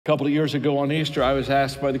A couple of years ago on Easter, I was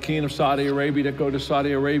asked by the King of Saudi Arabia to go to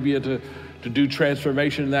Saudi Arabia to do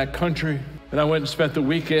transformation in that country. And I went and spent the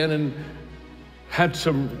weekend and had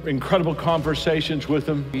some incredible conversations with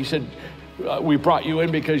him. He said, we brought you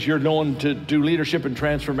in because you're known to do leadership and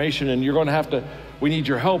transformation, and you're going to have to, we need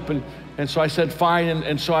your help. And so I said, fine.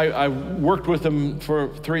 And so I worked with him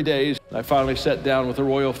for 3 days. I finally sat down with the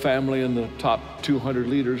royal family and the top 200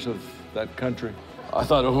 leaders of that country. I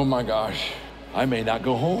thought, oh my gosh, I may not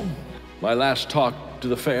go home. My last talk to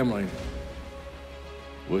the family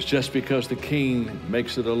was, just because the king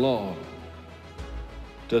makes it a law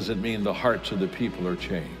doesn't mean the hearts of the people are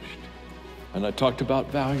changed. And I talked about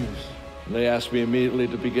values. And they asked me immediately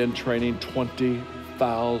to begin training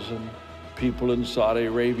 20,000 people in Saudi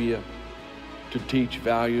Arabia to teach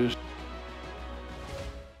values.